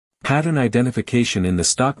Pattern identification in the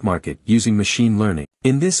stock market using machine learning.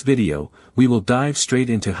 In this video, we will dive straight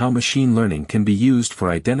into how machine learning can be used for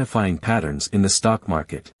identifying patterns in the stock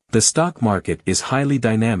market. The stock market is highly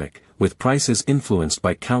dynamic, with prices influenced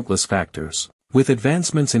by countless factors. With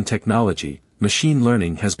advancements in technology, machine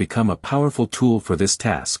learning has become a powerful tool for this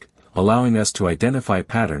task, allowing us to identify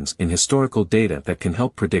patterns in historical data that can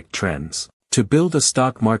help predict trends. To build a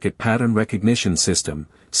stock market pattern recognition system,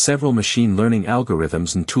 several machine learning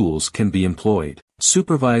algorithms and tools can be employed.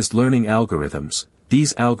 Supervised learning algorithms.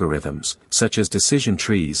 These algorithms, such as decision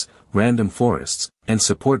trees, random forests, and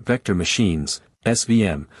support vector machines,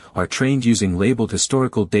 SVM, are trained using labeled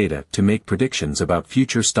historical data to make predictions about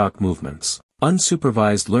future stock movements.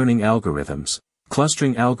 Unsupervised learning algorithms.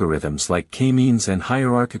 Clustering algorithms like k-means and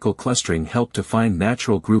hierarchical clustering help to find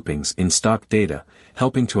natural groupings in stock data,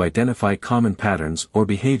 helping to identify common patterns or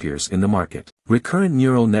behaviors in the market. Recurrent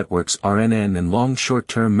neural networks RNN and long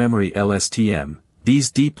short-term memory LSTM.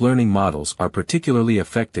 These deep learning models are particularly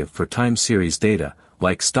effective for time series data,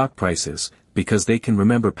 like stock prices, because they can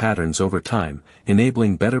remember patterns over time,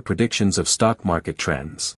 enabling better predictions of stock market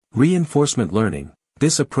trends. Reinforcement learning.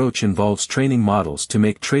 This approach involves training models to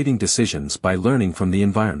make trading decisions by learning from the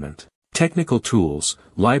environment. Technical tools,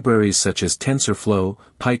 libraries such as TensorFlow,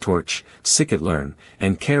 PyTorch, scikit-learn,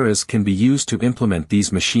 and Keras can be used to implement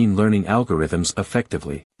these machine learning algorithms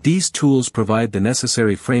effectively. These tools provide the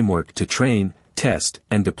necessary framework to train, test,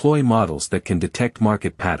 and deploy models that can detect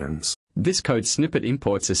market patterns. This code snippet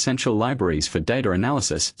imports essential libraries for data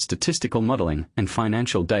analysis, statistical modeling, and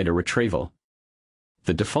financial data retrieval.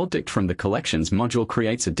 The default dict from the collections module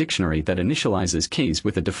creates a dictionary that initializes keys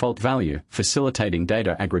with a default value, facilitating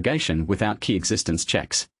data aggregation without key existence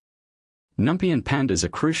checks. NumPy and pandas are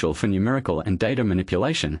crucial for numerical and data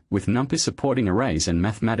manipulation, with NumPy supporting arrays and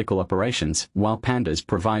mathematical operations, while pandas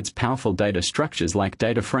provides powerful data structures like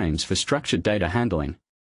data frames for structured data handling.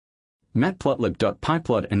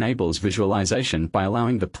 Matplotlib.pyplot enables visualization by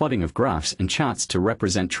allowing the plotting of graphs and charts to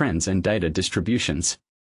represent trends and data distributions.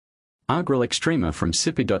 Argrel from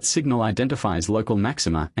SIPI.signal identifies local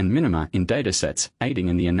maxima and minima in datasets, aiding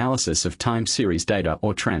in the analysis of time series data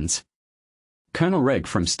or trends. KernelReg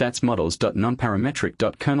from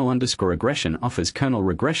statsmodels.nonparametric.kernel_regression offers kernel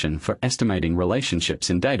regression for estimating relationships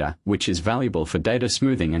in data, which is valuable for data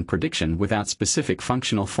smoothing and prediction without specific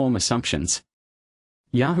functional form assumptions.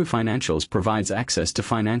 Yahoo Financials provides access to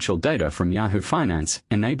financial data from Yahoo Finance,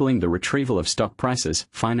 enabling the retrieval of stock prices,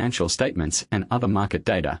 financial statements, and other market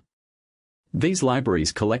data. These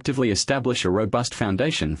libraries collectively establish a robust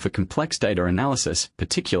foundation for complex data analysis,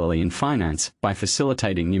 particularly in finance, by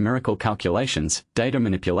facilitating numerical calculations, data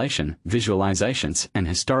manipulation, visualizations, and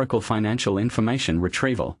historical financial information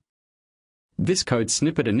retrieval. This code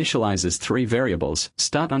snippet initializes three variables.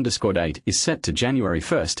 Start_date is set to January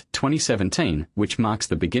 1, 2017, which marks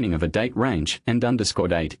the beginning of a date range, and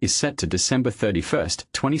 _date is set to December 31,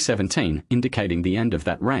 2017, indicating the end of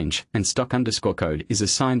that range, and stock_code is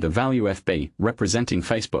assigned the value FB, representing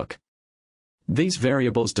Facebook. These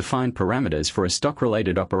variables define parameters for a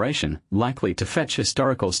stock-related operation, likely to fetch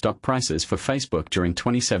historical stock prices for Facebook during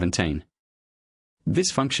 2017.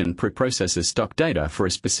 This function preprocesses stock data for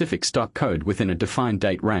a specific stock code within a defined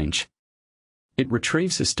date range. It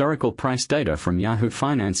retrieves historical price data from Yahoo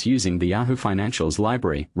Finance using the Yahoo Financials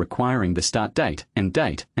library, requiring the start date, end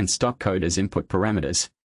date, and stock code as input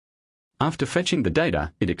parameters. After fetching the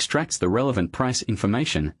data, it extracts the relevant price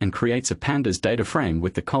information and creates a pandas data frame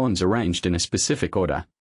with the columns arranged in a specific order.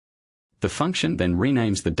 The function then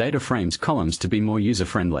renames the data frame's columns to be more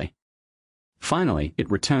user-friendly. Finally,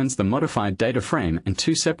 it returns the modified data frame and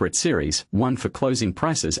two separate series, one for closing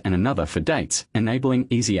prices and another for dates, enabling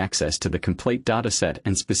easy access to the complete dataset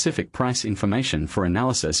and specific price information for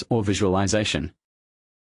analysis or visualization.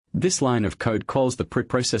 This line of code calls the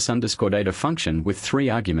preprocess_data function with three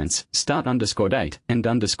arguments: start_date,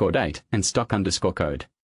 end_date, and stock_code.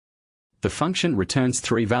 The function returns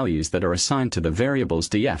three values that are assigned to the variables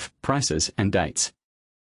df, prices, and dates.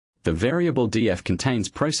 The variable df contains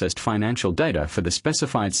processed financial data for the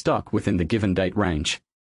specified stock within the given date range.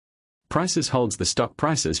 Prices holds the stock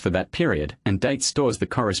prices for that period, and date stores the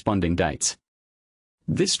corresponding dates.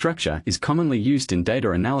 This structure is commonly used in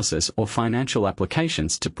data analysis or financial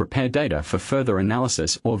applications to prepare data for further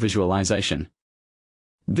analysis or visualization.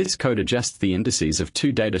 This code adjusts the indices of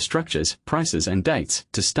two data structures, prices and dates,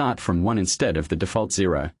 to start from 1 instead of the default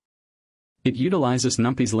 0. It utilizes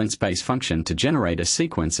NumPy's linspace function to generate a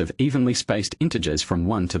sequence of evenly spaced integers from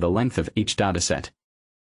 1 to the length of each dataset.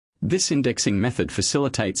 This indexing method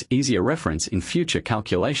facilitates easier reference in future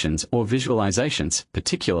calculations or visualizations,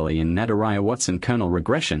 particularly in Nadaraya-Watson kernel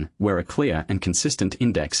regression, where a clear and consistent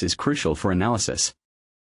index is crucial for analysis.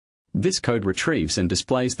 This code retrieves and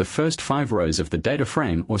displays the first 5 rows of the data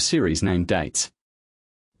frame or series named dates.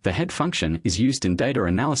 The head function is used in data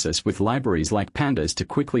analysis with libraries like pandas to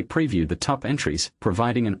quickly preview the top entries,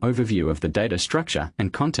 providing an overview of the data structure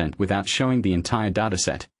and content without showing the entire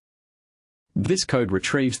dataset. This code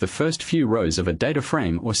retrieves the first few rows of a data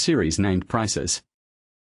frame or series named prices.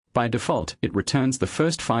 By default, it returns the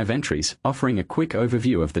first 5 entries, offering a quick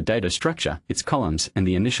overview of the data structure, its columns, and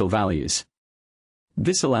the initial values.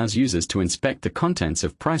 This allows users to inspect the contents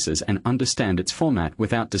of prices and understand its format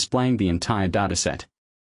without displaying the entire dataset.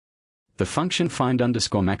 The function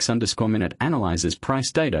find_max_minute analyzes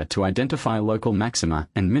price data to identify local maxima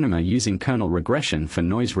and minima using kernel regression for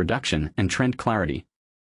noise reduction and trend clarity.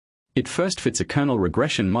 It first fits a kernel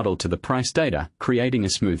regression model to the price data, creating a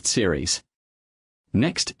smoothed series.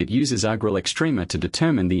 Next, it uses algorithmic streamer to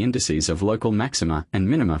determine the indices of local maxima and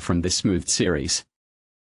minima from this smoothed series.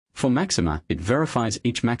 For maxima, it verifies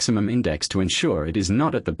each maximum index to ensure it is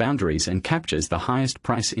not at the boundaries and captures the highest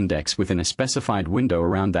price index within a specified window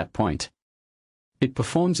around that point. It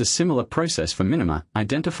performs a similar process for minima,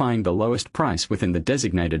 identifying the lowest price within the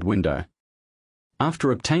designated window.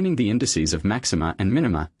 After obtaining the indices of maxima and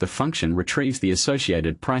minima, the function retrieves the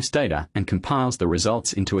associated price data and compiles the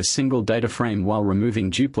results into a single data frame while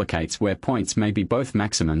removing duplicates where points may be both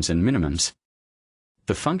maximums and minimums.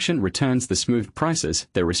 The function returns the smoothed prices,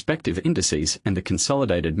 their respective indices, and the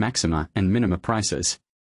consolidated maxima and minima prices.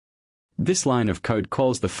 This line of code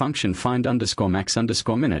calls the function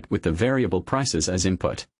find_max_minute with the variable prices as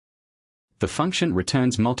input. The function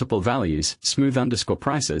returns multiple values: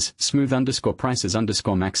 smooth_prices,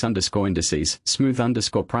 smooth_prices_max_indices,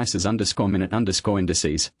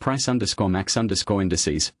 smooth_prices_minute_indices,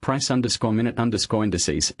 price_max_indices,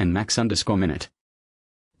 price_minute_indices, and max_minute.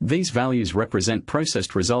 These values represent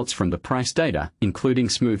processed results from the price data, including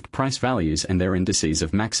smoothed price values and their indices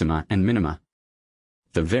of maxima and minima.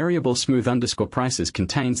 The variable smooth_prices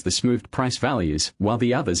contains the smoothed price values, while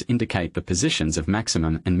the others indicate the positions of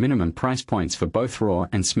maximum and minimum price points for both raw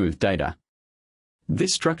and smooth data.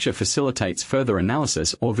 This structure facilitates further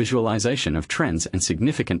analysis or visualization of trends and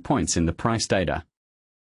significant points in the price data.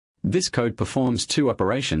 This code performs 2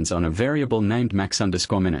 operations on a variable named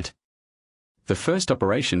max_minute. The first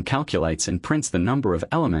operation calculates and prints the number of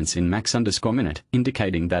elements in max_minute,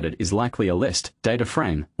 indicating that it is likely a list, data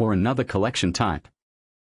frame, or another collection type.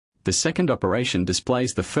 The second operation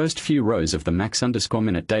displays the first few rows of the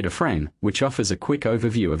max_minute data frame, which offers a quick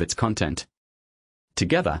overview of its content.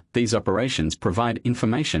 Together, these operations provide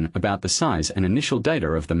information about the size and initial data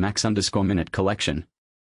of the max_minute collection.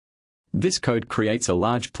 This code creates a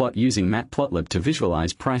large plot using matplotlib to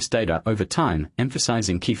visualize price data over time,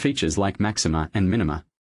 emphasizing key features like maxima and minima.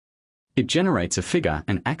 It generates a figure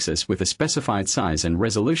and axis with a specified size and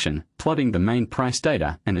resolution, plotting the main price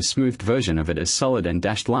data and a smoothed version of it as solid and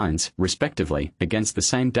dashed lines, respectively, against the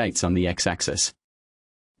same dates on the x-axis.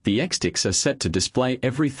 The x-ticks are set to display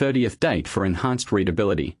every 30th date for enhanced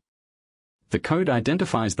readability. The code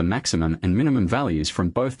identifies the maximum and minimum values from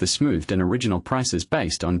both the smoothed and original prices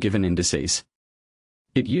based on given indices.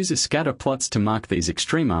 It uses scatter plots to mark these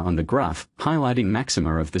extrema on the graph, highlighting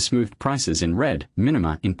maxima of the smoothed prices in red,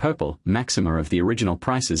 minima in purple, maxima of the original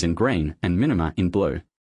prices in green, and minima in blue.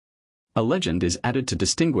 A legend is added to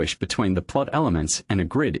distinguish between the plot elements, and a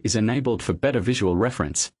grid is enabled for better visual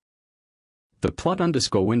reference. The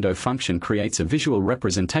plot_window function creates a visual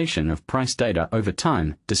representation of price data over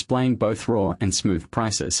time, displaying both raw and smooth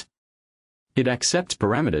prices. It accepts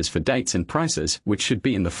parameters for dates and prices, which should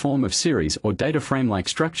be in the form of series or data frame-like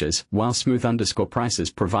structures, while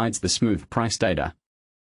smooth_prices provides the smooth price data.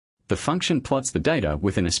 The function plots the data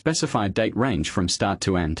within a specified date range from start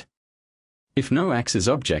to end. If no axis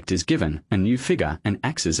object is given, a new figure and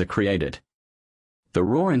axes are created. The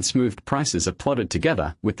raw and smoothed prices are plotted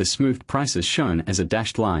together, with the smoothed prices shown as a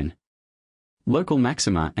dashed line. Local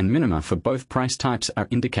maxima and minima for both price types are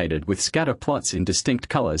indicated with scatter plots in distinct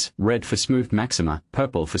colors: red for smoothed maxima,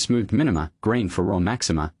 purple for smoothed minima, green for raw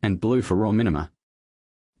maxima, and blue for raw minima.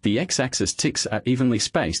 The x-axis ticks are evenly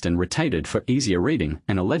spaced and rotated for easier reading,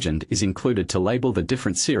 and a legend is included to label the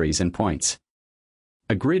different series and points.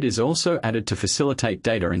 A grid is also added to facilitate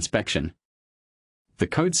data inspection. The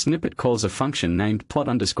code snippet calls a function named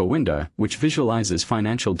plot_window, which visualizes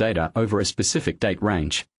financial data over a specific date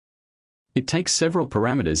range. It takes several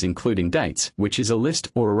parameters including dates, which is a list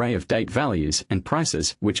or array of date values, and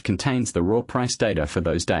prices, which contains the raw price data for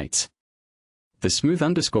those dates. The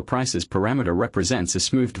smooth_prices parameter represents a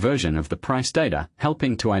smoothed version of the price data,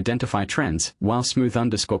 helping to identify trends, while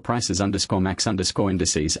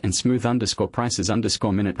smooth_prices_max_indices and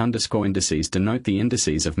smooth_prices_minute_indices denote the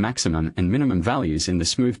indices of maximum and minimum values in the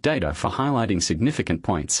smooth data for highlighting significant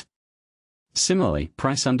points. Similarly,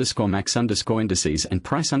 price_max_indices and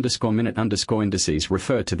price_minute_indices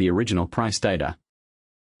refer to the original price data.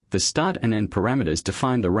 The start and end parameters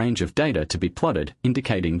define the range of data to be plotted,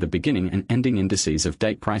 indicating the beginning and ending indices of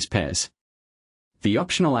date-price pairs. The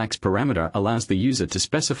optional ax parameter allows the user to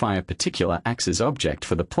specify a particular axis object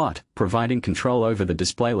for the plot, providing control over the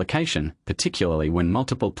display location, particularly when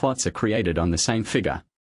multiple plots are created on the same figure.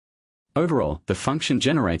 Overall, the function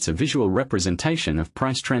generates a visual representation of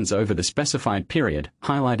price trends over the specified period,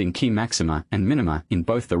 highlighting key maxima and minima in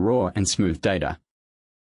both the raw and smooth data.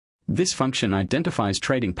 This function identifies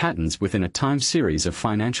trading patterns within a time series of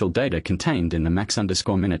financial data contained in the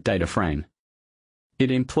max_minute data frame. It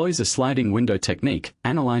employs a sliding window technique,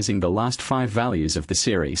 analyzing the last 5 values of the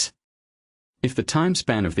series. If the time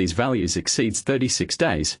span of these values exceeds 36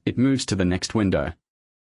 days, it moves to the next window.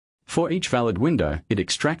 For each valid window, it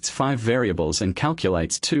extracts 5 variables and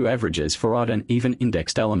calculates 2 averages for odd and even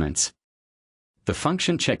indexed elements. The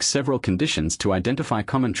function checks several conditions to identify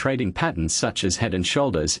common trading patterns such as head and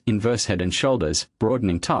shoulders, inverse head and shoulders,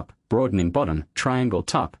 broadening top, broadening bottom, triangle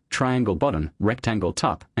top, triangle bottom, rectangle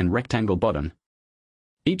top, and rectangle bottom.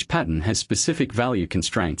 Each pattern has specific value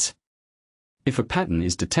constraints. If a pattern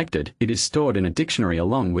is detected, it is stored in a dictionary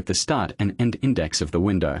along with the start and end index of the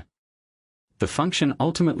window. The function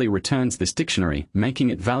ultimately returns this dictionary,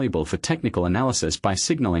 making it valuable for technical analysis by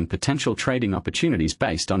signaling potential trading opportunities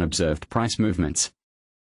based on observed price movements.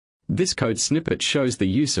 This code snippet shows the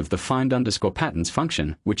use of the find_patterns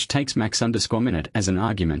function, which takes max_minute as an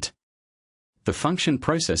argument. The function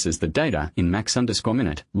processes the data in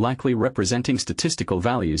max_minute, likely representing statistical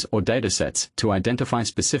values or datasets, to identify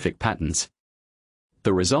specific patterns.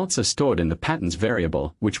 The results are stored in the patterns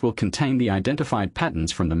variable, which will contain the identified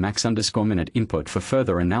patterns from the max_minute input for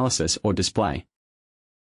further analysis or display.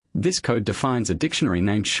 This code defines a dictionary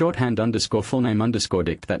named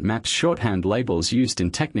shorthand_fullname_dict that maps shorthand labels used in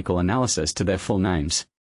technical analysis to their full names.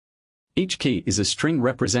 Each key is a string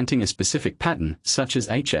representing a specific pattern, such as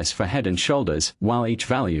HS for head and shoulders, while each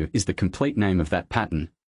value is the complete name of that pattern.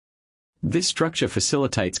 This structure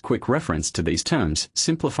facilitates quick reference to these terms,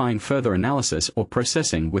 simplifying further analysis or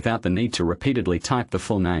processing without the need to repeatedly type the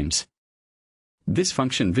full names. This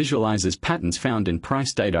function visualizes patterns found in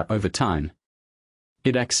price data over time.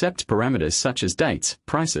 It accepts parameters such as dates,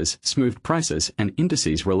 prices, smoothed prices, and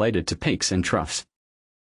indices related to peaks and troughs.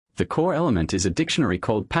 The core element is a dictionary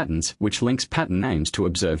called patterns, which links pattern names to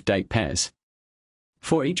observed date pairs.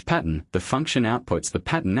 For each pattern, the function outputs the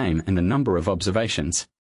pattern name and the number of observations.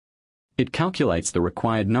 It calculates the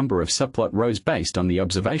required number of subplot rows based on the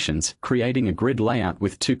observations, creating a grid layout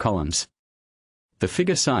with 2 columns. The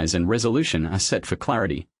figure size and resolution are set for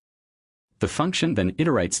clarity. The function then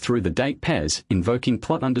iterates through the date pairs, invoking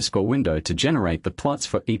plot_window to generate the plots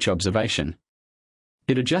for each observation.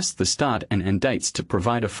 It adjusts the start and end dates to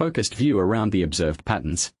provide a focused view around the observed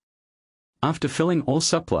patterns. After filling all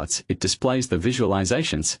subplots, it displays the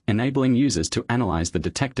visualizations, enabling users to analyze the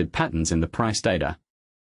detected patterns in the price data.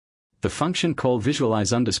 The function called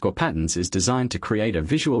visualize_patterns is designed to create a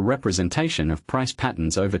visual representation of price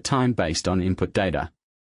patterns over time based on input data.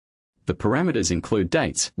 The parameters include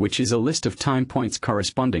dates, which is a list of time points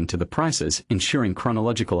corresponding to the prices, ensuring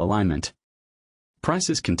chronological alignment.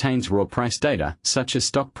 Prices contains raw price data, such as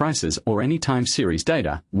stock prices or any time series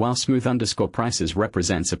data, while smooth_prices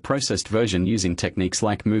represents a processed version using techniques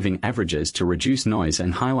like moving averages to reduce noise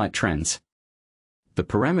and highlight trends. The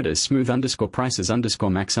parameters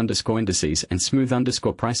smooth_prices_max_indices and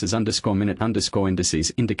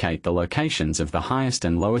smooth_prices_minute_indices indicate the locations of the highest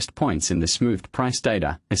and lowest points in the smoothed price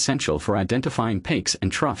data, essential for identifying peaks and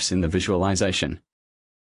troughs in the visualization.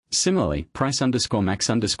 Similarly,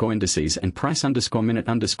 price_max_indices and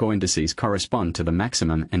price_minute_indices correspond to the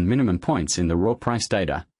maximum and minimum points in the raw price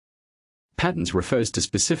data. Patterns refers to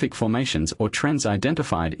specific formations or trends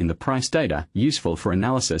identified in the price data, useful for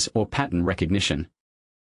analysis or pattern recognition.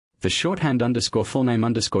 The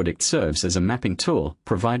shorthand_fullname_dict serves as a mapping tool,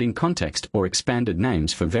 providing context or expanded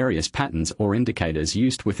names for various patterns or indicators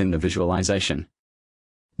used within the visualization.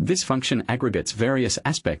 This function aggregates various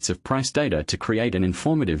aspects of price data to create an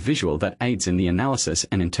informative visual that aids in the analysis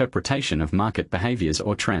and interpretation of market behaviors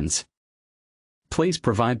or trends. Please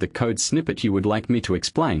provide the code snippet you would like me to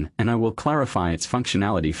explain, and I will clarify its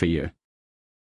functionality for you.